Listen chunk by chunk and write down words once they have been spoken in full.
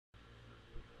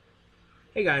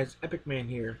Hey guys, Epic Man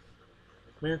here.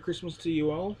 Merry Christmas to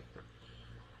you all.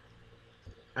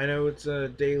 I know it's a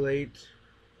day late.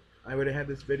 I would have had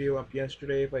this video up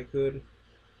yesterday if I could,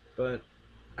 but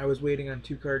I was waiting on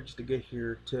two cards to get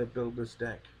here to build this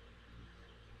deck.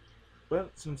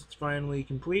 But since it's finally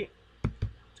complete,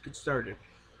 let's get started.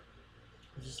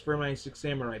 This is for my Six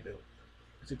Samurai build.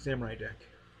 Six Samurai deck.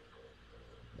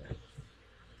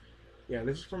 Yeah,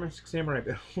 this is for my Six Samurai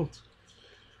build.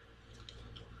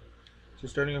 So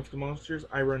starting off with the monsters,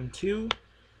 I run 2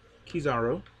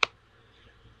 Kizaru,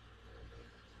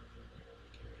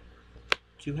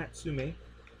 2 Hatsume,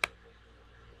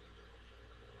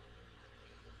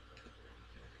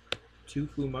 2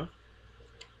 Fuma,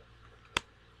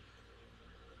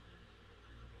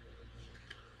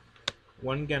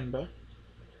 1 Genba,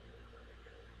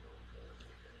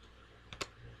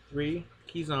 3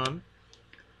 Kizan,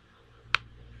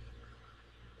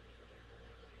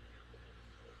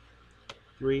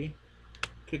 3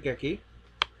 Kageki,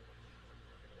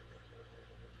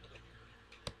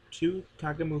 2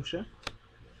 Kagamusha,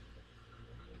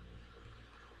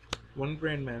 1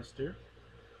 Grandmaster,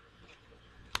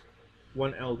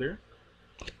 1 Elder,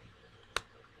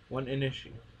 1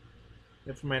 Inishi.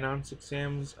 And for my non-Six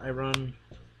Sams, I run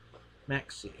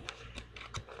Maxi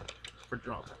for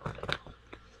drawback.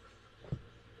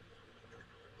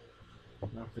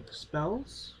 Now for the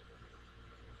spells,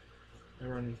 I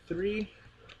run 3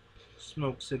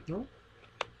 Smoke Signal,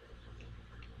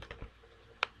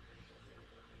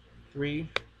 3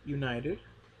 United,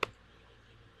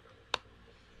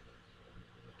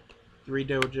 3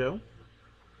 Dojo,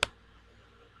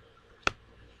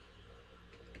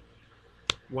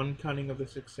 1 Cunning of the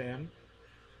Six Sam,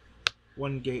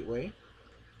 1 Gateway,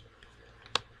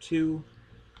 2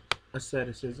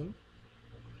 Asceticism,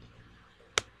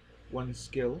 1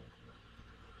 Skill,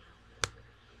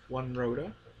 1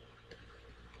 Rhoda,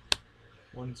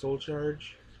 1 Soul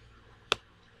Charge,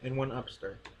 and 1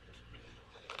 Upstart.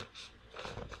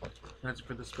 That's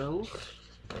for the spells.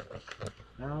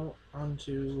 Now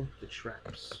onto the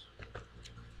traps.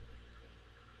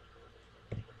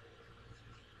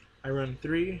 I run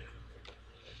 3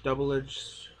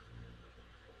 double-edged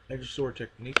sword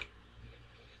technique,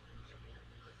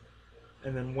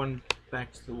 and then 1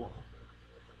 back to the wall.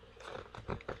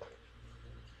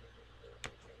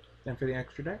 Then for the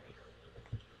extra deck,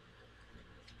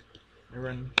 I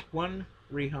run 1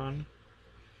 Rihan,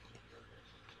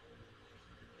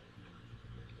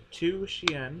 2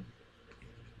 Shien,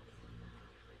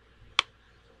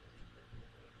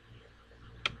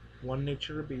 1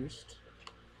 Nature Beast,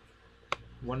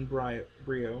 1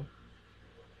 Brio,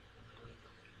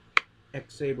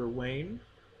 X-Saber Wayne,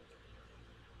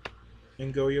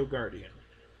 and Goyo Guardian.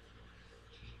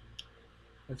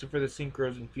 That's it for the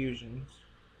Synchros and Fusions.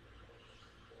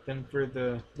 Then for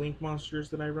the Link monsters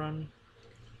that I run,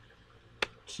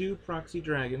 2 Proxy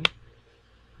Dragon,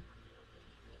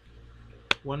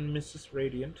 1 Mrs.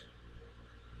 Radiant,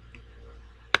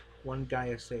 1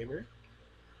 Gaia Saber,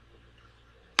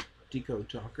 Decode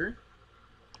Talker,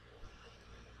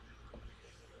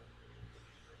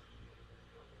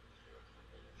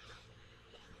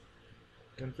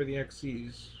 and for the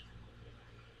XCs,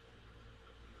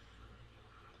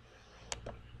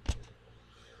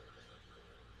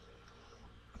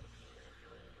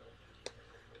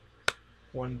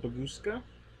 one Baguska,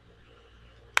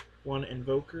 1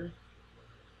 Invoker,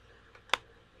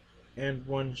 and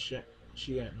 1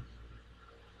 Shien.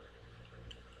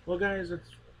 Well guys, that's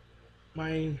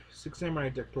my Six Samurai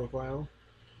deck profile.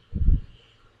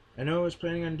 I know I was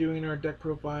planning on doing our deck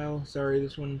profile. Sorry,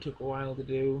 this one took a while to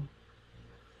do.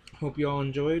 Hope you all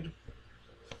enjoyed.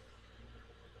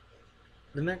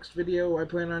 The next video I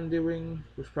plan on doing,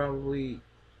 which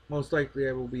most likely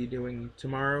I will be doing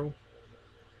tomorrow,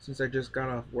 since I just got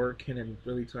off work and I'm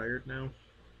really tired now,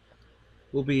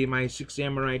 will be my Six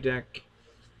Samurai deck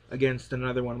against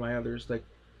another one of my others, like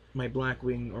my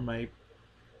Blackwing or my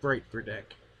Brightfur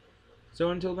deck. So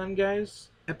until then guys,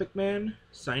 Epic Man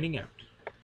signing out.